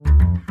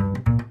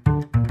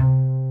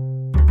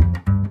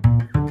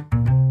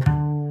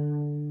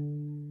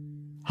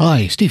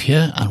Hi, Steve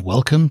here, and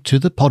welcome to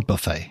the Pod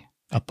Buffet,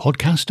 a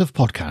podcast of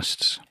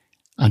podcasts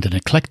and an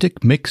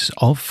eclectic mix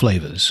of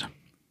flavors.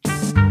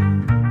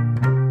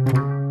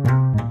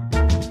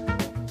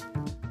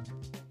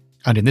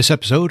 And in this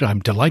episode, I'm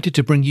delighted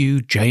to bring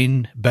you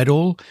Jane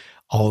Beddall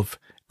of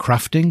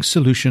Crafting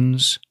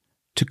Solutions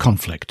to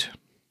Conflict.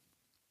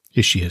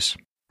 Here she is.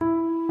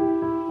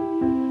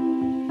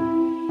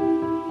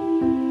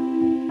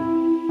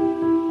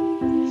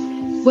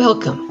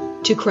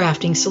 Welcome to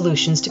Crafting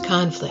Solutions to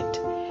Conflict,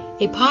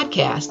 a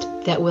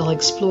podcast that will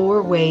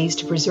explore ways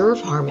to preserve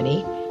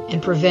harmony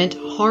and prevent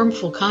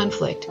harmful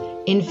conflict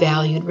in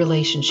valued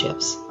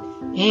relationships,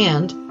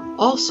 and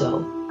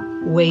also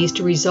ways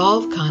to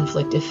resolve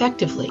conflict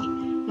effectively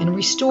and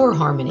restore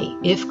harmony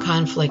if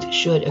conflict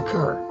should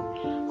occur.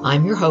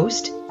 I'm your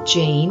host,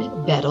 Jane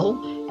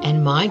Beddall,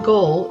 and my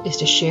goal is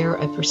to share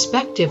a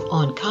perspective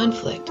on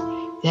conflict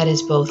that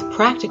is both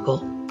practical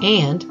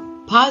and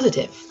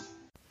positive.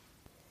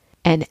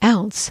 An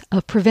ounce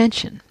of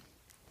prevention.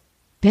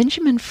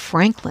 Benjamin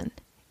Franklin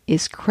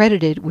is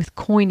credited with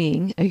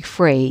coining a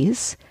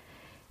phrase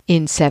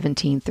in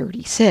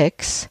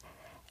 1736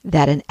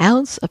 that an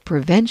ounce of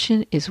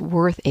prevention is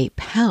worth a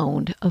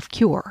pound of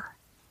cure.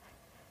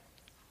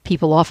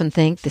 People often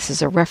think this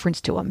is a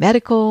reference to a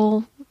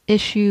medical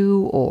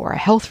issue or a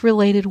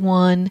health-related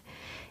one.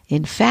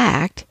 In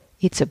fact,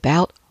 it's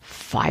about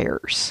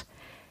fires.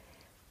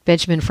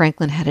 Benjamin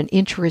Franklin had an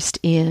interest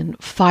in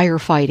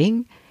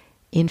firefighting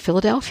in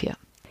Philadelphia.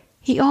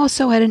 He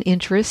also had an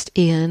interest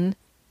in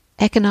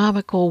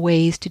economical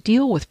ways to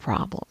deal with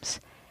problems.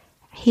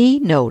 He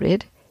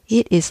noted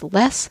it is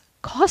less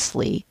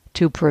costly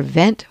to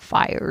prevent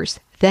fires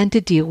than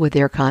to deal with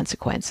their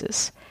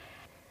consequences.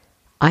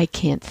 I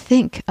can't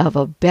think of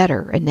a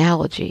better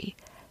analogy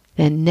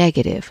than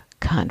negative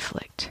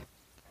conflict.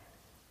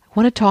 I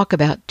want to talk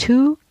about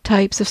two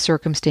types of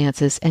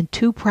circumstances and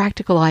two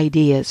practical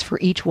ideas for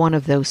each one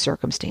of those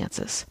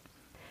circumstances.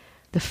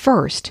 The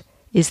first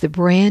is the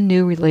brand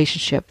new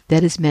relationship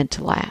that is meant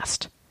to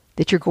last,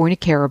 that you're going to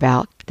care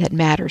about, that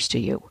matters to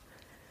you.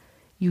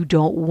 You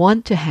don't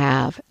want to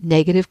have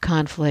negative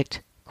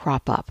conflict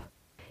crop up.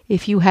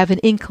 If you have an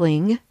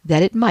inkling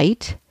that it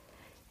might,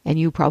 and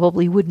you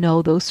probably would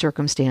know those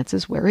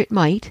circumstances where it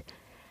might,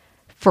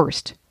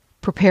 first,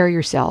 prepare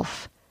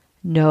yourself.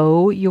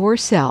 Know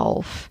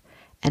yourself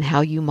and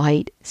how you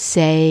might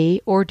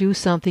say or do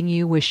something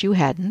you wish you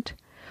hadn't,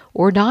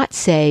 or not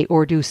say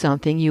or do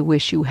something you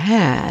wish you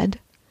had,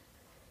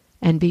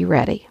 and be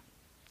ready.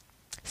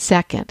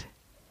 Second,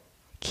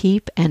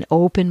 keep an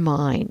open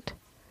mind.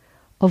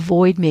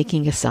 Avoid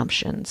making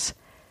assumptions.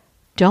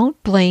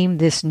 Don't blame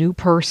this new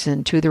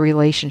person to the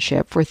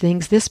relationship for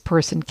things this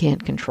person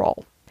can't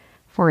control.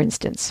 For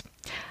instance,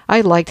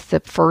 I liked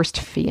the first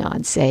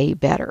fiancé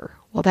better.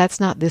 Well, that's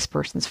not this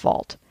person's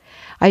fault.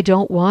 I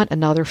don't want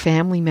another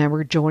family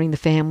member joining the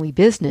family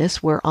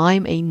business where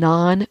I'm a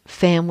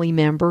non-family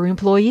member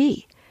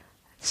employee.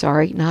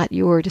 Sorry, not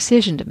your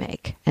decision to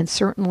make, and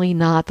certainly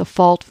not the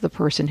fault of the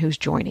person who's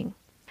joining.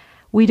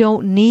 We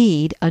don't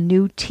need a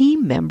new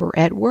team member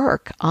at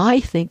work. I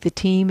think the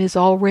team is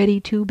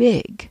already too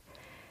big.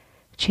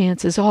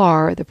 Chances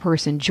are the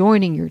person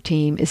joining your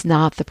team is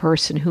not the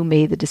person who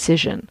made the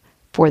decision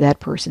for that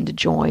person to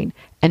join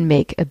and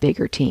make a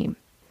bigger team.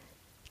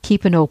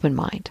 Keep an open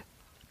mind.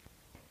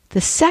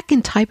 The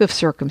second type of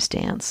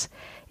circumstance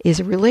is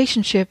a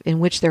relationship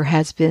in which there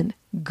has been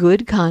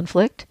good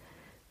conflict,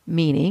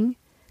 meaning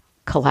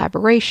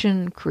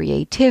collaboration,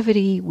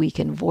 creativity, we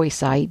can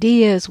voice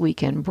ideas, we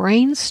can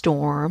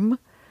brainstorm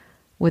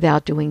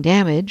without doing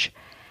damage,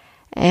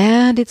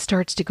 and it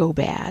starts to go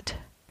bad.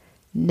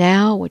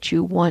 Now what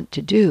you want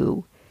to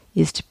do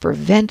is to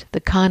prevent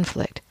the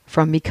conflict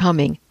from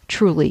becoming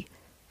truly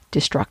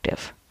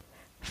destructive.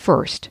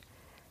 First,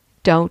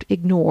 don't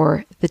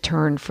ignore the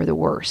turn for the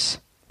worse.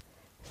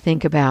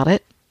 Think about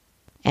it.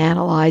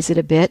 Analyze it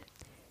a bit.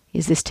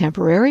 Is this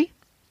temporary?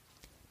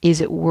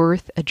 Is it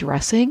worth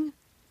addressing?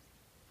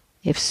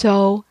 If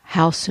so,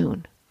 how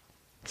soon?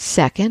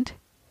 Second,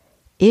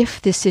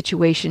 if this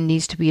situation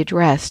needs to be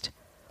addressed,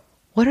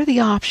 what are the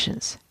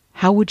options?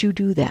 How would you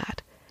do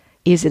that?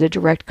 Is it a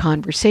direct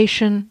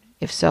conversation?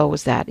 If so,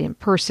 is that in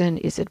person?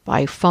 Is it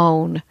by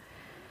phone?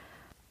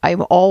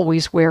 I'm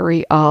always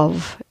wary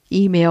of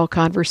email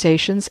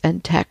conversations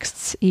and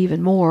texts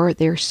even more.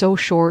 They're so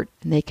short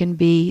and they can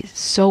be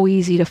so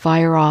easy to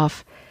fire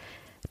off.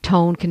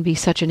 Tone can be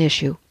such an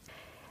issue.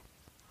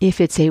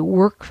 If it's a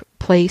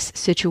workplace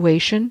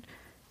situation,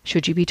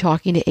 should you be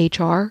talking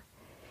to HR?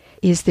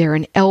 Is there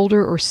an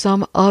elder or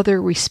some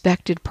other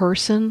respected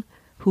person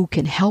who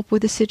can help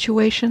with the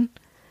situation?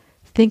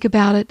 Think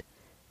about it.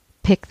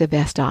 Pick the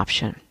best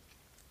option.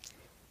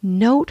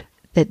 Note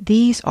that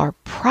these are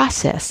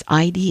process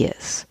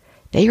ideas.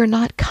 They are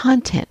not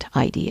content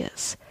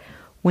ideas.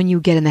 When you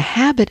get in the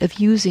habit of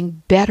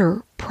using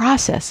better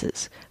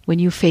processes when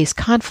you face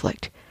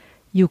conflict,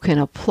 you can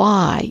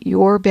apply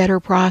your better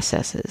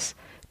processes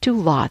to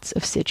lots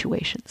of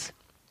situations.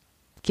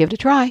 Give it a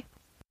try.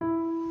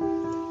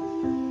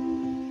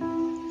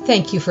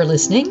 Thank you for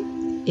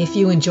listening. If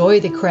you enjoy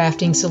the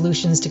Crafting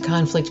Solutions to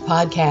Conflict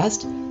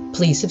podcast,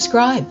 please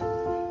subscribe.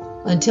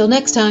 Until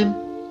next time,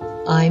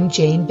 I'm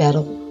Jane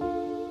Bettle.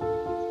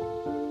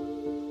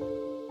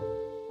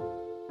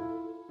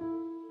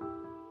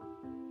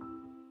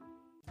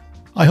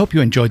 I hope you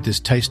enjoyed this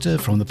taster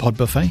from the Pod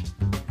Buffet.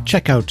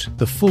 Check out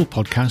the full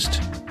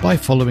podcast by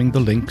following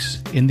the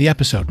links in the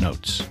episode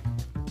notes.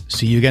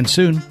 See you again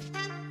soon.